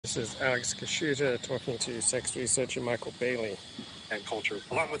This is Alex Kashuta talking to sex researcher Michael Bailey. And culture,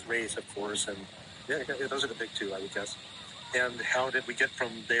 along with race, of course, and yeah, those are the big two, I would guess. And how did we get from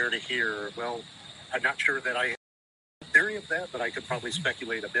there to here? Well, I'm not sure that I have a theory of that, but I could probably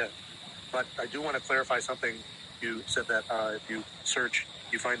speculate a bit. But I do want to clarify something. You said that if you search,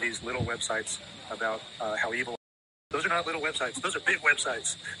 you find these little websites about how evil. Those are not little websites. Those are big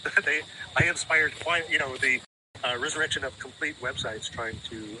websites. I inspired the resurrection of complete websites trying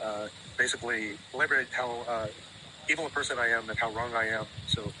to basically elaborate how evil a person I am and how wrong I am.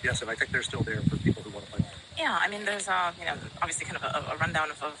 So yes, and I think they're still there for people who want to find them. Yeah, I mean, there's obviously kind of a rundown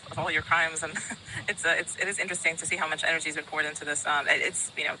of all your crimes, and it is interesting to see how much energy has been poured into this.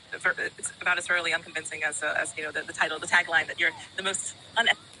 It's about as thoroughly unconvincing as the title, the tagline that you're the most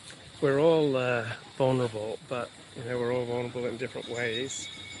We're all vulnerable, but we're all vulnerable in different ways.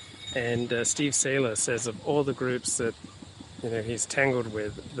 And Steve Saylor says of all the groups that he's tangled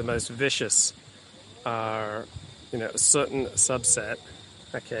with, the most vicious are a certain subset,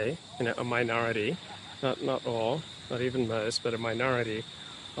 a minority, not all, not even most, but a minority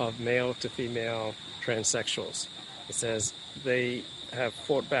of male to female transsexuals. It says they have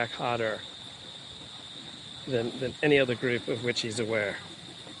fought back harder than any other group of which he's aware.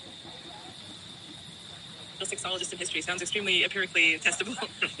 Sexologist in history sounds extremely empirically testable,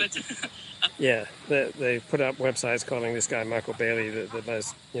 but yeah, they put up websites calling this guy Michael Bailey the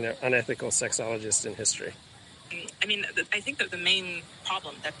most unethical sexologist in history. I mean, I think that the main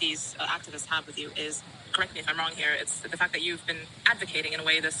problem that these activists have with you is, correct me if I'm wrong here, it's the fact that you've been advocating in a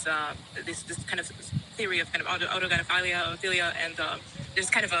way this kind of theory of kind of autogynephilia, ophelia, and there's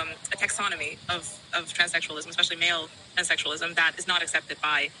kind of a taxonomy of transsexualism, especially male transsexualism, that is not accepted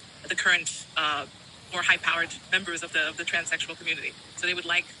by the current more high-powered members of the transsexual community. So they would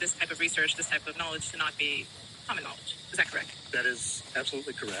like this type of research, this type of knowledge to not be common knowledge. Is that correct? That is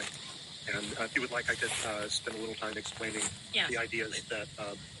absolutely correct. And if you would like, I could spend a little time explaining the ideas that...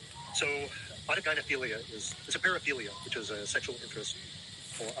 So autogynephilia is a paraphilia, which is a sexual interest,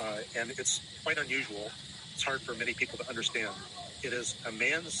 and it's quite unusual. It's hard for many people to understand. It is a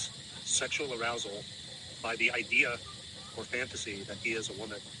man's sexual arousal by the idea or fantasy that he is a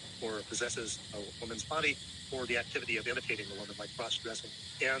woman or possesses a woman's body, or the activity of imitating a woman, like cross-dressing.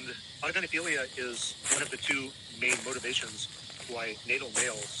 And autogynephilia is one of the two main motivations why natal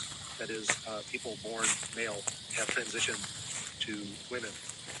males, that is, people born male, have transitioned to women.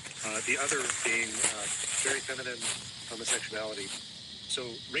 The other being very feminine homosexuality. So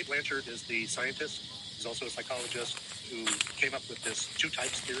Ray Blanchard is the scientist. He's also a psychologist who came up with this two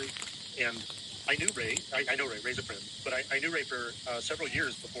types theory. And I knew Ray. I know Ray. Ray's a friend. But I knew Ray for several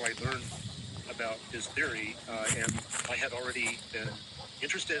years before I learned about his theory. And I had already been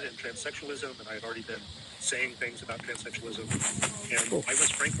interested in transsexualism, and I had already been saying things about transsexualism. And I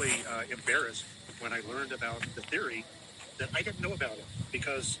was frankly embarrassed when I learned about the theory that I didn't know about it.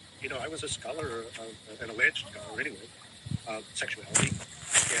 Because, I was a scholar, an alleged scholar anyway, of sexuality.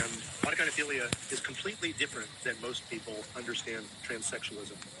 And autogynephilia is completely different than most people understand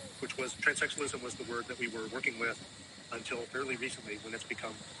transsexualism, transsexualism was the word that we were working with until fairly recently, when it's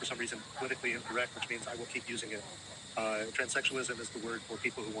become, for some reason, politically incorrect, which means I will keep using it. Transsexualism is the word for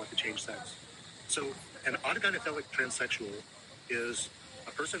people who want to change sex. So an autogynephilic transsexual is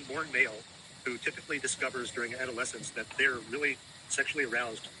a person born male who typically discovers during adolescence that they're really sexually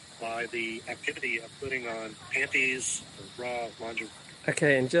aroused by the activity of putting on panties or bra, lingerie.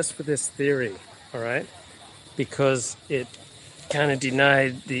 Okay, and just for this theory, all right, because it kind of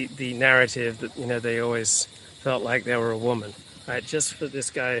denied the narrative that, they always felt like they were a woman, right? Just for this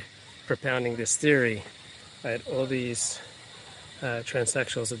guy propounding this theory, right, all these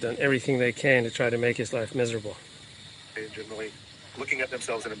transsexuals have done everything they can to try to make his life miserable. Generally looking at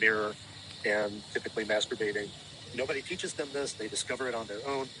themselves in a mirror and typically masturbating. Nobody teaches them this. They discover it on their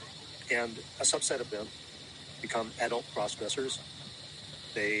own. And a subset of them become adult cross-dressers.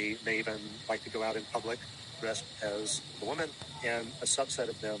 They may even like to go out in public dressed as a woman. And a subset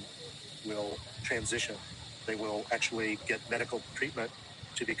of them will transition. They will actually get medical treatment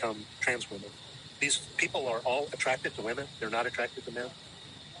to become trans women. These people are all attracted to women. They're not attracted to men.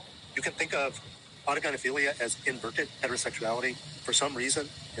 You can think of autogynephilia as inverted heterosexuality. For some reason,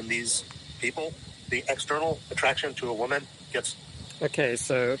 in these people, the external attraction to a woman gets... Okay,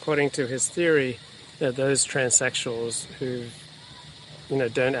 so according to his theory, those transsexuals who,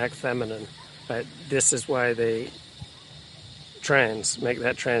 don't act feminine, right, this is why they make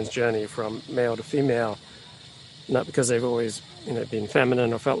that trans journey from male to female, not because they've always, been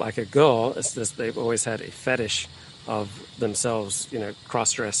feminine or felt like a girl. It's just they've always had a fetish of themselves,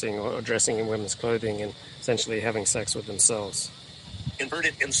 cross-dressing or dressing in women's clothing and essentially having sex with themselves.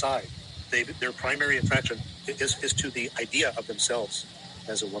 inverted inside. Their primary attraction is to the idea of themselves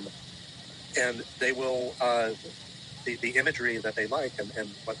as a woman. And they will, the imagery that they like and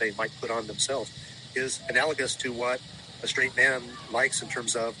what they might put on themselves is analogous to what a straight man likes in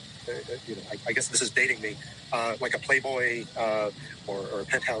terms of, I guess this is dating me, like a Playboy or a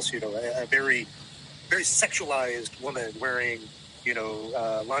Penthouse, a very, very sexualized woman wearing,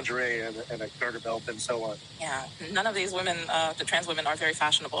 lingerie and a garter belt and so on. Yeah, none of these women, the trans women, are very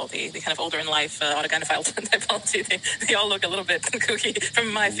fashionable. The kind of older in life autogynephile typology, they all look a little bit kooky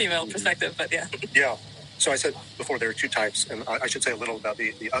from my female perspective, but yeah. Yeah. So I said before there are two types, and I should say a little about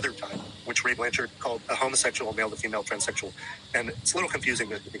the other type, which Ray Blanchard called a homosexual, male to female transsexual. And it's a little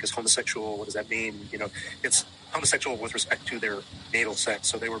confusing because homosexual, what does that mean? It's homosexual with respect to their natal sex.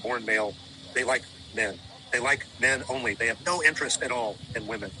 So they were born male. They like men. They like men only. They have no interest at all in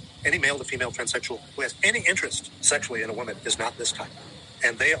women. Any male to female transsexual who has any interest sexually in a woman is not this type.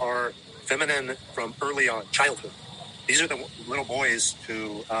 And they are feminine from early on, childhood. These are the little boys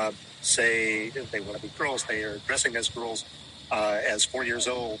who say they want to be girls. They are dressing as girls as 4 years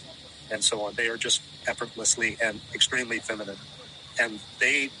old and so on. They are just effortlessly and extremely feminine. And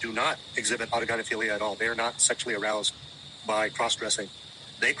they do not exhibit autogynephilia at all. They are not sexually aroused by cross-dressing.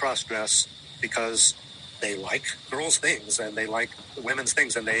 They cross-dress because they like girls' things and they like women's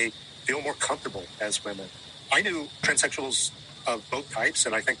things and they feel more comfortable as women. I knew transsexuals of both types,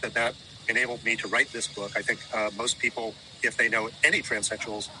 and I think that enabled me to write this book. I think most people, if they know any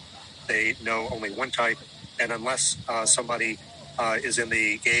transsexuals, they know only one type, and unless somebody is in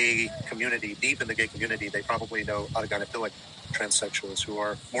the gay community, deep in the gay community, they probably know autogynephilic transsexuals, who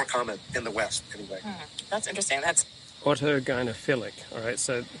are more common in the West anyway. That's interesting. That's autogynephilic. All right,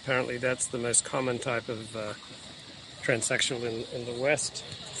 so apparently that's the most common type of transsexual in the West,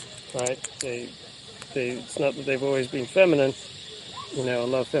 right? It's not that they've always been feminine,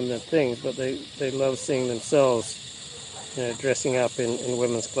 love feminine things, but they love seeing themselves, dressing up in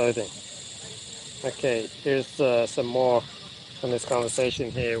women's clothing. Okay, here's some more on this conversation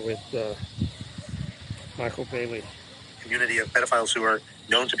here with Michael Bailey. Community of pedophiles who are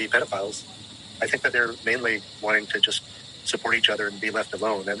known to be pedophiles. I think that they're mainly wanting to just support each other and be left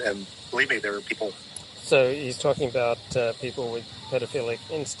alone. And believe me, there are people. So he's talking about people with pedophilic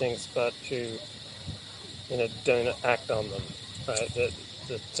instincts, but who, don't act on them, right?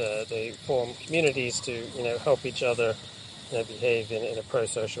 That they form communities to, help each other, behave in a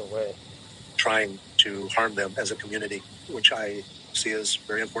pro-social way. Trying to harm them as a community, which I see as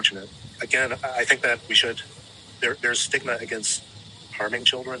very unfortunate. Again, I think that we should. There's stigma against harming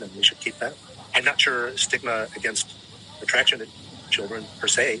children, and we should keep that. I'm not sure stigma against attraction to children per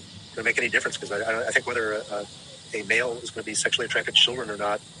se going to make any difference, because I think whether a male is going to be sexually attracted to children or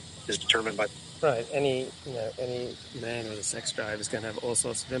not is determined by. Right. Any man with a sex drive is going to have all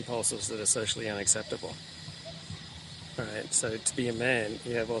sorts of impulses that are socially unacceptable. All right. So to be a man,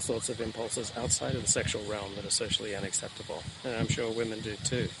 you have all sorts of impulses outside of the sexual realm that are socially unacceptable, and I'm sure women do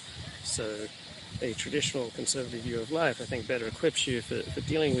too. So a traditional conservative view of life, I think, better equips you for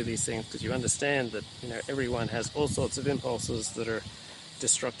dealing with these things, because you understand that everyone has all sorts of impulses that are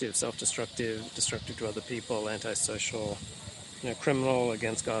destructive, self-destructive, destructive to other people, antisocial, criminal,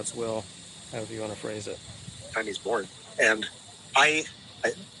 against God's will, however you want to phrase it. Time he's born, and I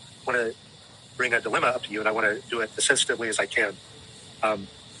want to bring a dilemma up to you, and I want to do it as sensitively as I can.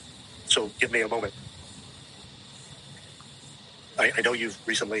 So give me a moment. I know you've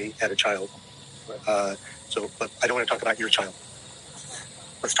recently had a child. But I don't want to talk about your child.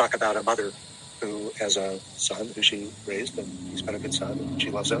 Let's talk about a mother who has a son who she raised, and he's been a good son, and she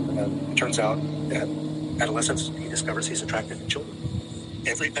loves him. And it turns out at adolescence, he discovers he's attracted to children.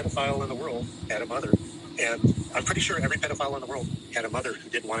 Every pedophile in the world had a mother, and I'm pretty sure every pedophile in the world had a mother who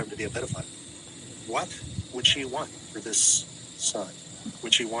didn't want him to be a pedophile. What would she want for this son?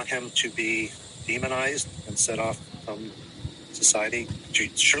 Would she want him to be demonized and set off from society? She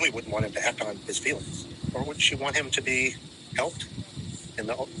surely wouldn't want him to act on his feelings. Or would she want him to be helped in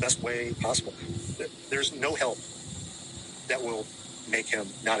the best way possible? There's no help that will make him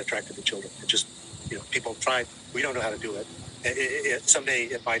not attracted to children. It just, people try. We don't know how to do it. Someday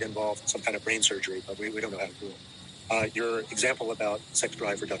it might involve some kind of brain surgery, but we don't know how to do it. Your example about sex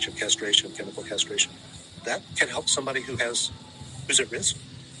drive reduction, castration, chemical castration, that can help somebody who's at risk.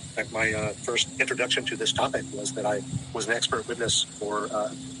 In fact, my first introduction to this topic was that I was an expert witness for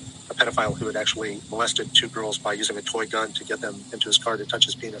a pedophile who had actually molested 2 girls by using a toy gun to get them into his car to touch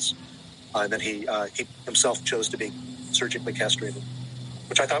his penis. And then he himself chose to be surgically castrated,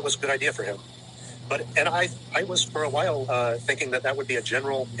 which I thought was a good idea for him. And I was for a while thinking that would be a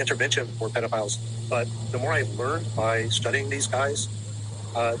general intervention for pedophiles. But the more I've learned by studying these guys,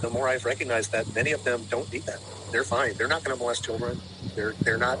 the more I've recognized that many of them don't need that. They're fine. They're not going to molest children.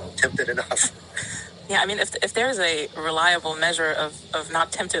 They're not tempted enough. Yeah, I mean, if there's a reliable measure of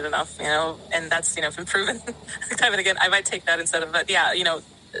not tempted enough, and that's, been proven time and again, I might take that instead of, but yeah,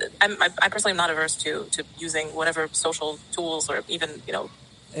 I personally am not averse to using whatever social tools or even,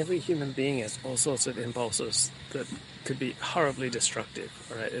 Every human being has all sorts of impulses that could be horribly destructive,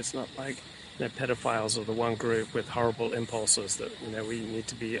 right? It's not like pedophiles are the one group with horrible impulses that we need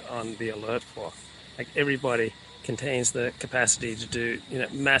to be on the alert for. Like, everybody contains the capacity to do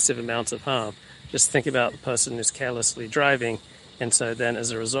massive amounts of harm. Just think about the person who's carelessly driving, and so then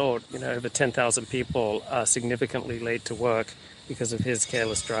as a result, over 10,000 people are significantly late to work because of his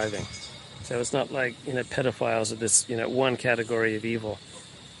careless driving. So it's not like pedophiles are this one category of evil.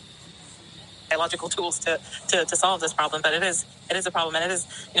 Biological tools to solve this problem, but it is a problem, and it is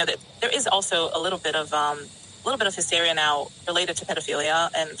there is also a little bit of hysteria now related to pedophilia,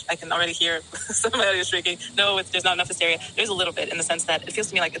 and I can already hear somebody shrieking, no, there's not enough hysteria. There's a little bit, in the sense that it feels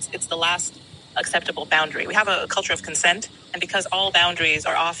to me like it's the last acceptable boundary. We have a culture of consent, and because all boundaries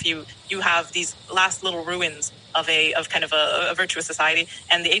are off, you have these last little ruins of kind of a virtuous society,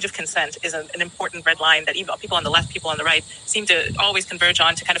 and the age of consent is an important red line that even people on the left, people on the right seem to always converge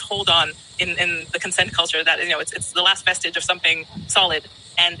on, to kind of hold on in the consent culture, that it's the last vestige of something solid.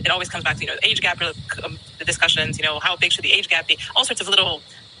 And it always comes back to the age gap, the discussions, how big should the age gap be, all sorts of little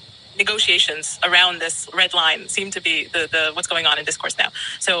negotiations around this red line seem to be the what's going on in discourse now.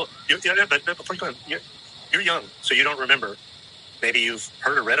 So but before you go on, you're young, so you don't remember. Maybe you've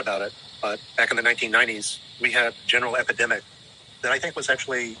heard or read about it, but back in the 1990s, we had a general epidemic that I think was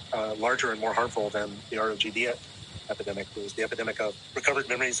actually larger and more harmful than the ROGD epidemic. It was the epidemic of recovered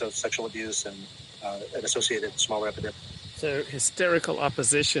memories of sexual abuse and an associated smaller epidemic. So hysterical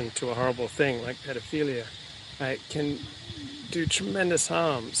opposition to a horrible thing like pedophilia can do tremendous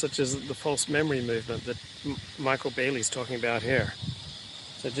harm, such as the false memory movement that Michael Bailey's talking about here.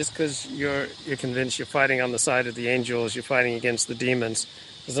 So just because you're convinced you're fighting on the side of the angels, you're fighting against the demons,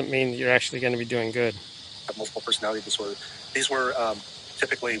 doesn't mean you're actually going to be doing good. Multiple personality disorder. These were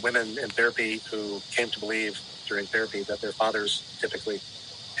typically women in therapy who came to believe during therapy that their fathers typically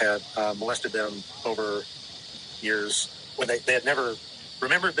had molested them over years, when they had never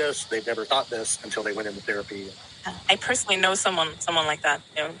remembered this, they've never thought this until they went into therapy. I personally know someone like that.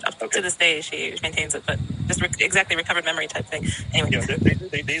 To this day, she maintains it, but just exactly recovered memory type thing. Anyway,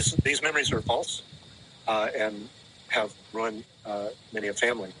 these memories are false and have ruined many a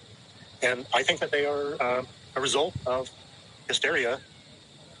family, and I think that they are a result of hysteria.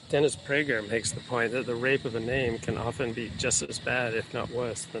 Dennis Prager makes the point that the rape of a name can often be just as bad, if not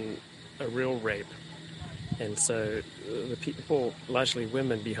worse, than a real rape. And so the people, largely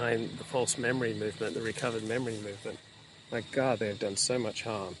women, behind the false memory movement, the recovered memory movement, my God, they have done so much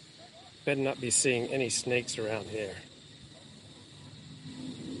harm. Better not be seeing any snakes around here.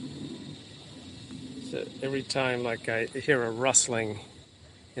 So every time I hear a rustling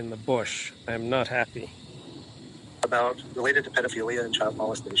in the bush, I'm not happy. Related to pedophilia and child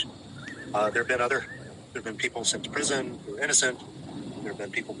molestation. There have been people sent to prison who are innocent. There have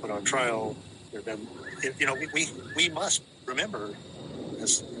been people put on trial. There have been, we must remember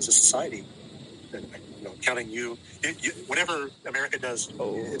as a society that, counting you, whatever America does,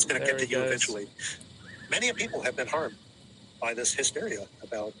 it's going to get to you eventually. Many people have been harmed by this hysteria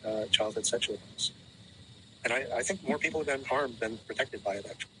about childhood sexual abuse. And I think more people have been harmed than protected by it,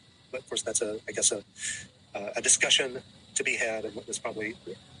 actually. But of course, that's a discussion to be had, and this probably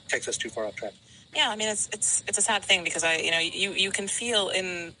takes us too far off track. Yeah, I mean, it's a sad thing, because you can feel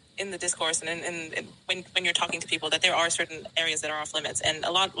in the discourse and when you're talking to people that there are certain areas that are off limits, and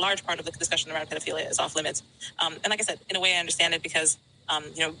large part of the discussion around pedophilia is off limits. And like I said, in a way, I understand it, because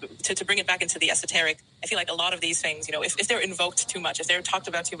to bring it back into the esoteric, I feel like a lot of these things, if they're invoked too much, if they're talked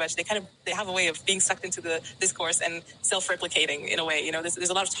about too much, they have a way of being sucked into the discourse and self-replicating in a way. There's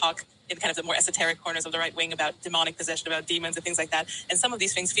a lot of talk in kind of the more esoteric corners of the right wing about demonic possession, about demons and things like that. And some of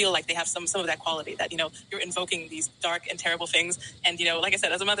these things feel like they have some of that quality that, you're invoking these dark and terrible things. And, like I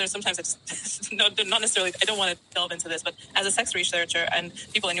said, as a mother, sometimes I just, not necessarily, I don't want to delve into this, but as a sex researcher and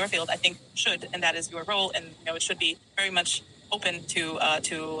people in your field, I think should, and that is your role. And, it should be very much open to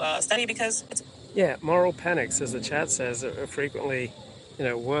study, because it's... Yeah, moral panics, as the chat says, are frequently,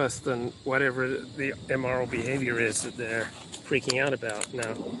 worse than whatever the immoral behavior is that they're freaking out about.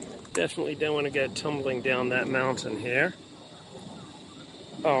 Now, definitely don't want to go tumbling down that mountain here.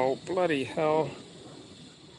 Oh, bloody hell.